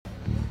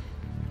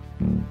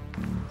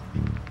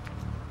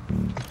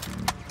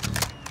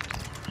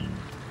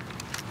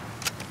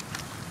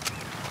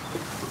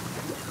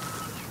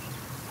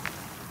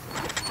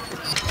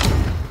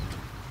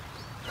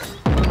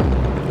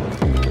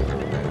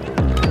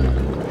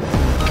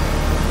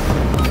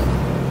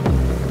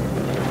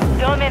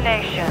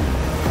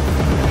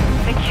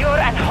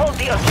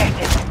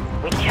objectives.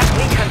 We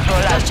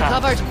control Got you Alpha.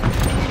 covered.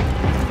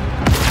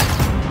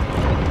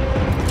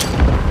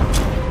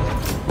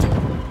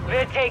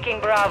 We're taking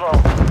Bravo.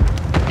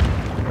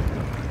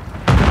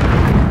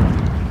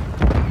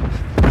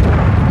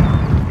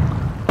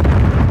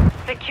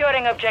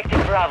 Securing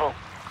objective Bravo.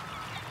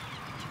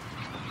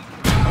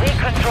 We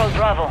control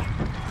Bravo.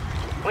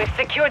 We've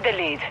secured the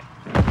lead.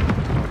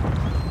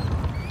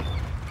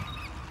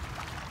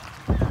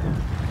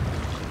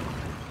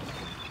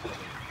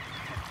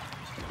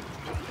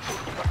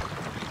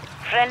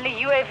 Friendly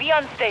UAV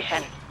on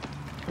station.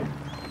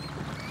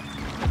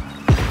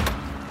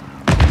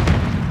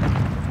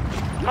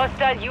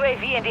 Hostile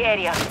UAV in the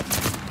area.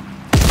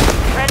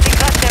 Friendly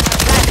cluster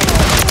has landed.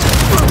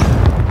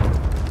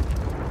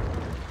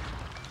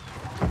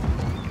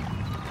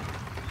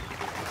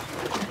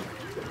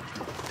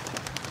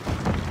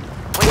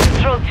 We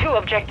control 2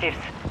 objectives.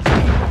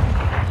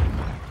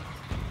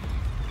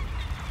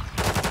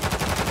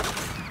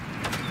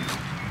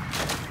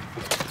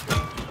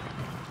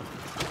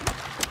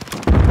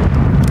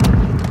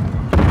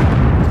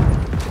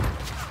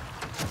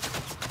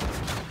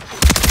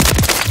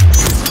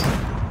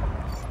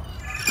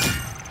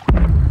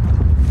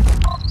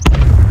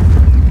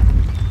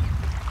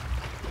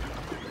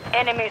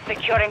 Enemy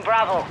securing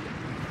Bravo.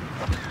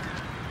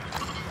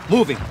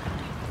 Moving.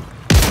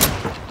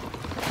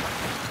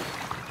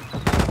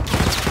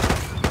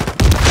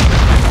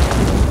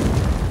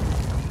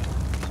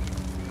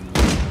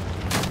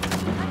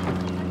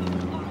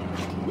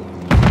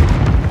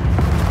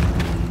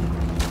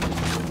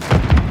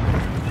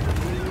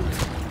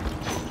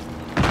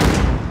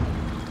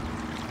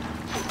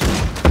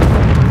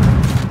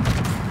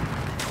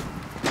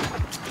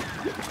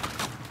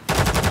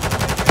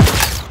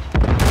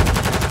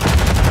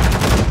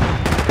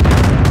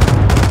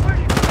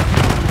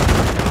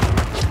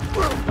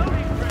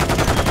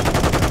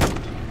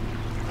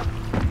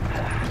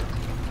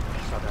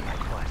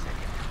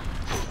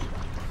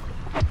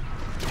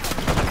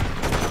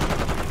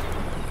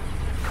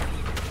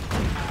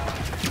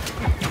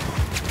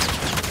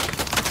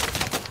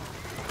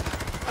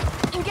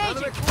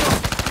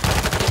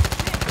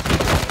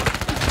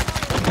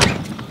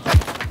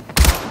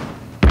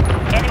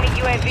 Enemy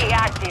UAV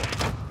active.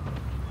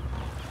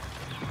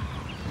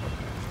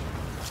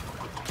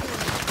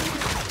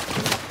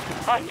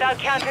 Hostile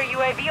counter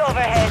UAV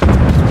overhead.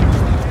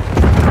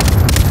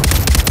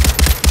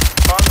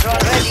 Bomb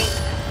drone ready.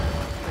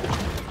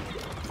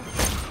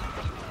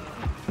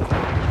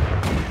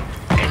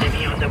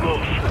 Enemy on the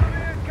move.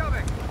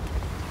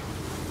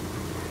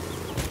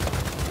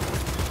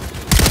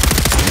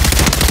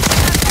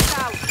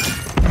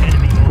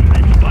 Enemy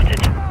movement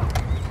spotted.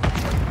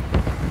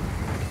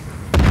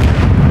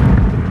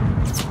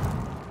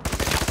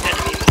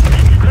 Enemy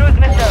movement. Cruise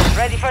missiles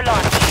ready for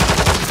launch.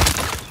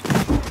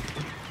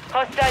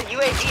 Hostile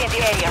UAV in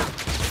the area.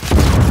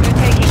 We're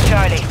taking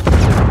Charlie.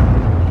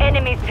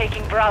 Enemies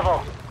taking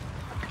Bravo.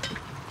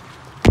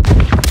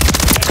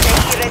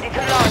 SAE ready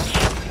to launch.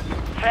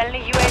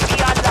 Friendly UAV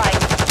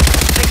online.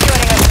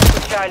 Securing us,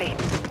 Charlie.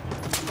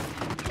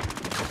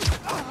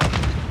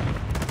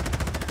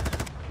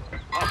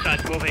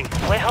 Hostiles moving.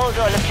 We hold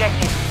all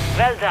objectives.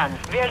 Well done.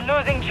 We're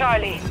losing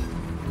Charlie.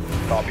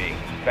 Copy.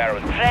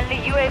 Barrel. Friendly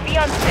UAV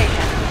on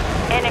station.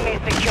 Enemies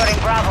securing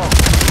Bravo.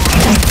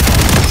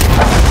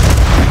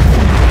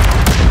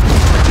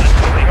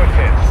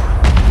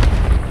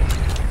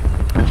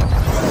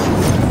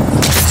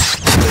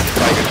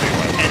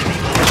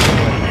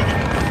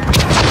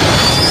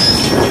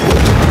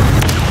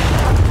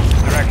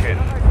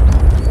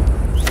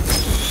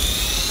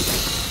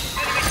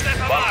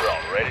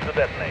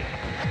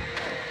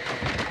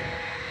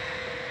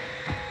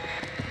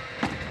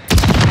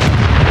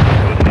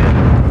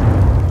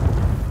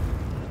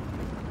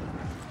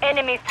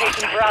 Enemies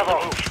taking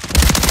Bravo.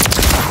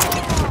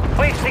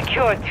 We've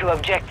secured 2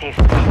 objectives.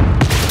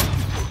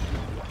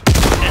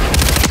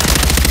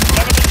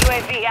 Enemy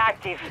UAV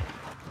active.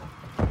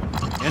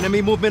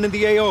 Enemy movement in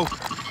the AO.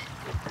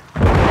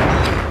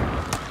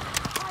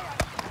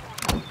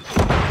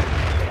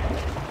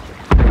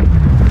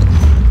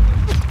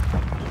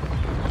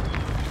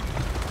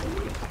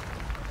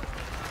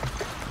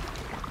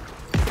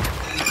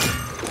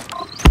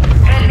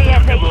 Friendly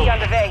SAE on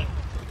the way.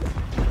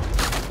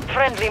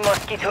 Friendly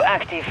Mosquito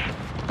active.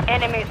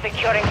 Enemy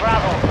securing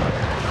Bravo.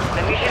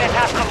 The mission is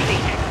half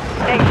complete.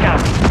 Stay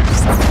sharp.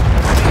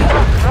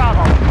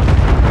 Bravo.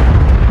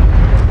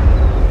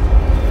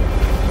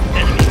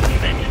 Enemy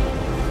movement.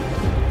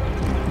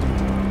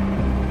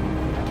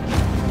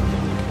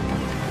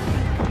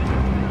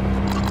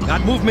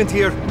 Got movement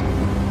here.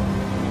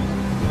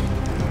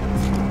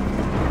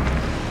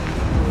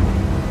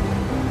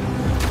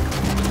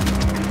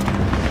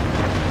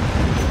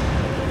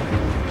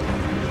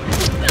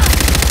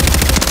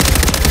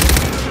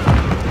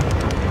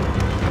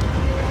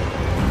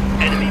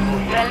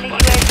 Friendly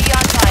UAV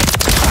online.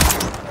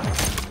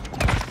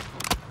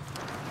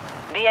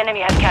 The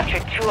enemy has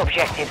captured 2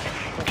 objectives.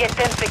 Get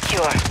them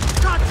secure.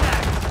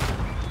 Contact!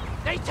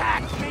 They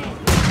tagged me!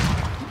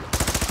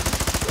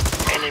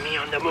 Enemy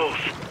on the move.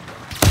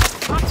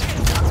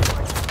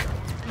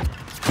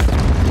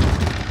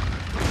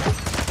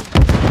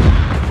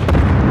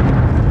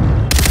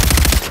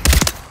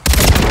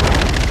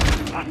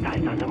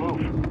 Hostiles on the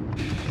move.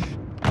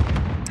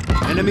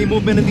 Enemy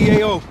movement in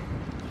the AO.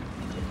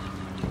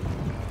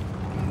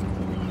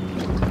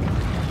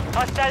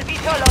 Hostile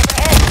VTOL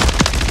overhead.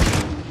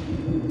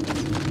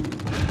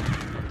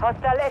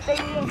 Hostile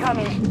SAE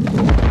incoming.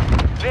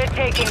 We're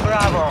taking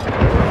Bravo.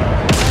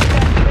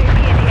 Hostile UAV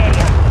in the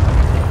area.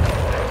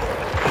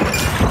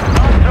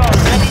 All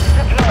drones ready to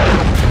deploy.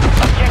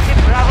 Objective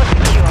Bravo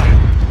secure.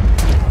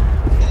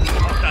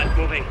 Hostiles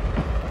moving.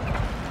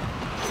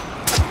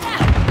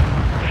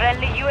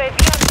 Friendly UAV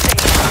on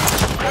station.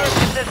 Cruise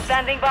missiles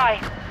standing by.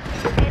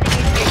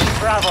 Enemy taking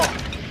Bravo.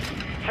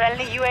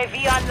 Friendly UAV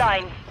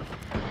online.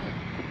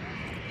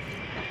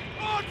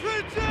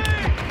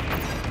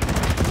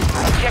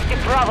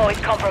 Objective Bravo is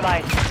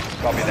compromised.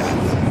 Copy that.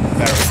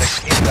 Barrel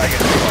 6 in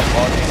target on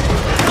launching.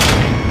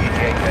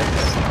 ETA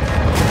tested.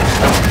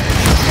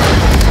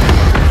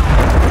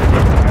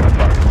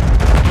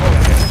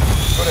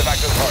 Good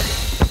effect on target.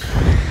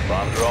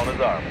 Bomb drone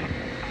is armed.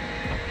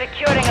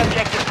 Securing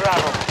objective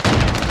Bravo.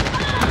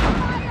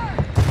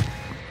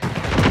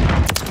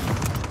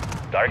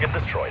 Target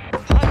destroyed.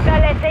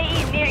 Hostile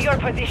SAE near your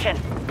position.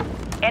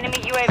 Enemy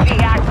UAV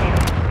active.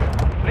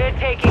 We're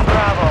taking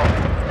Bravo.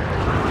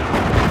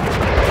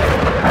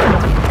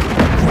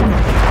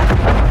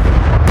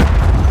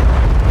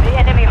 The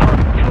enemy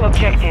holds 2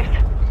 objectives.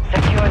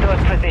 Secure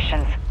those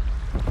positions.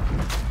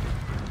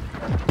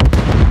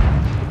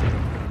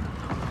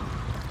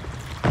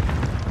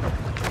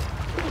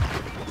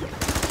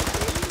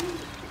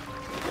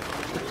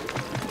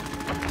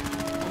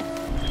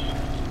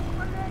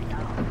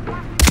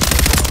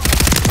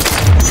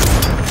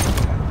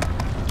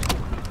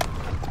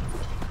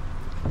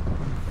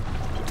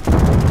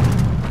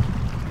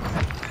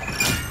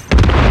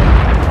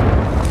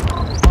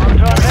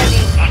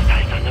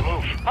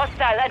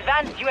 Hostile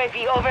advanced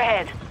UAV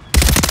overhead.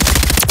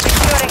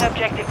 Securing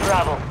objective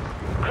Bravo.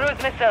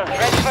 Cruise missiles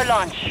ready for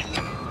launch.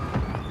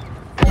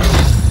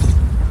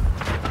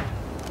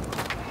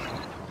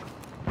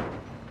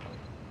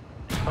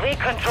 We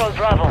control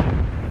Bravo.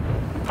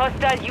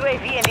 Hostile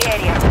UAV in the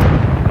area.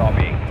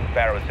 Copy.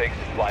 Barrel 6,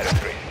 flight of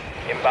 3.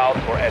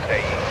 Inbound for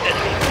SAE.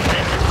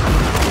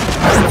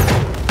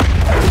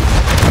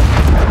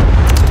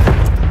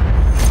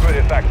 Good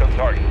effect on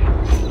target.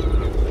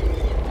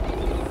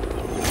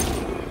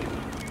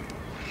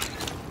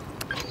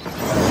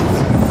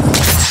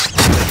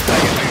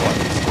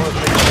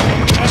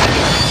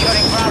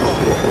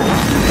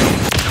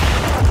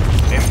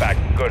 Impact,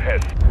 good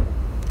hit.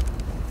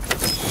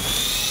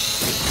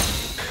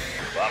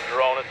 Bomb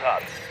drone is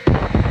hot.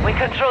 We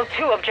control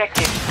 2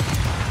 objectives.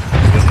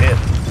 Good hit.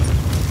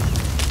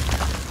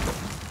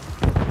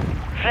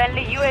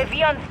 Friendly UAV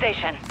on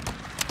station.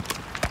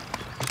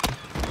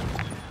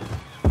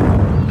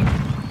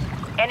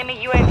 Enemy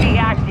UAV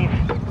active.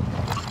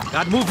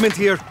 Got movement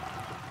here.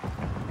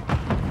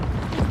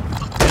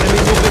 Enemy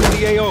movement in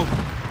the AO.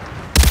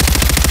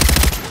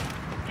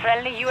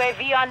 Friendly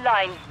UAV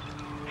online.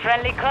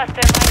 Friendly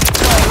cluster mine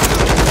deployed.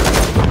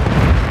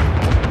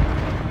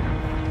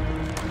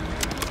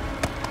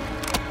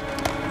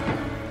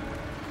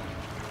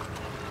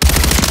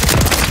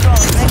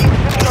 Drone ready to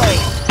deploy.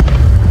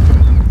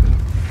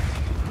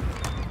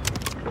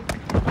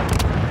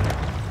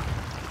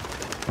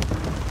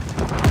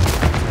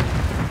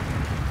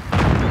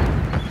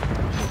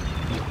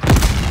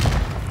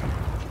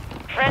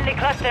 Friendly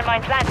cluster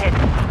mine planted.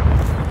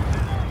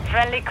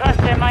 Friendly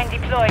cluster mine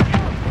deployed.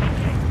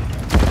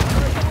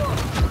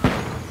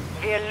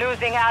 We're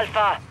losing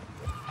Alpha.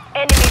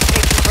 Enemy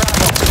taking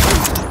Bravo.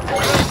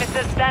 Cruise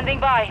missiles standing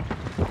by.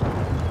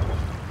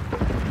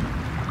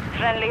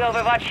 Friendly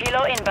Overwatch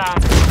Helo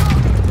inbound.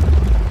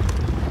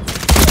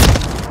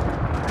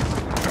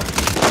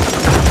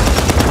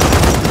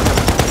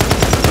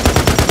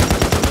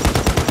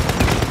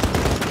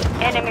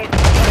 Enemies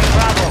securing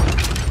Bravo.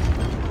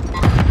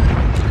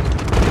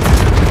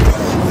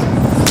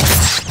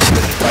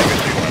 This is Tiger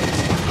 2-1.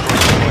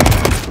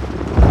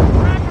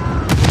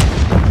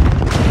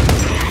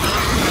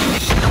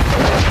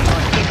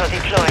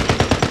 Deployed.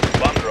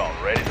 Bomb drone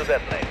ready to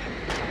detonate.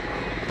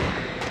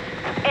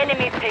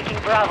 Enemies taking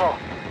Bravo.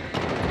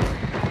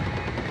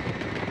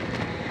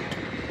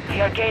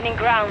 We are gaining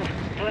ground.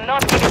 Do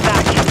not give it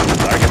back.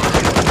 Target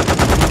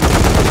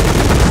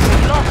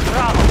We've lost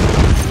Bravo.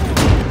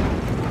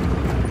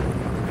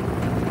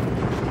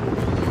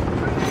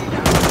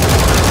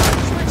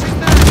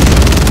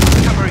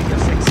 Covering your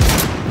 6.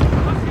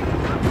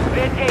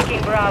 We're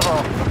taking Bravo.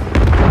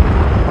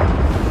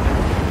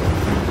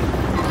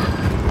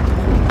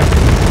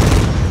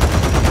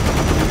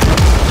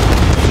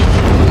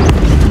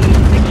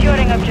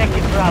 Securing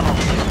objective Bravo.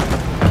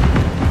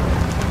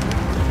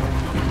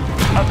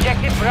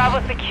 Objective Bravo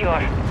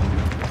secure.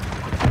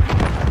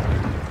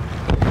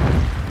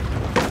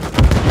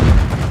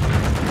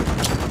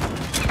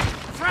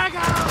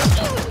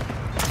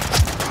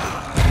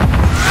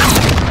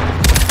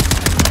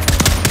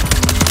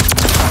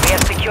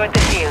 secured the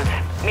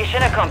field.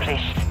 Mission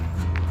accomplished.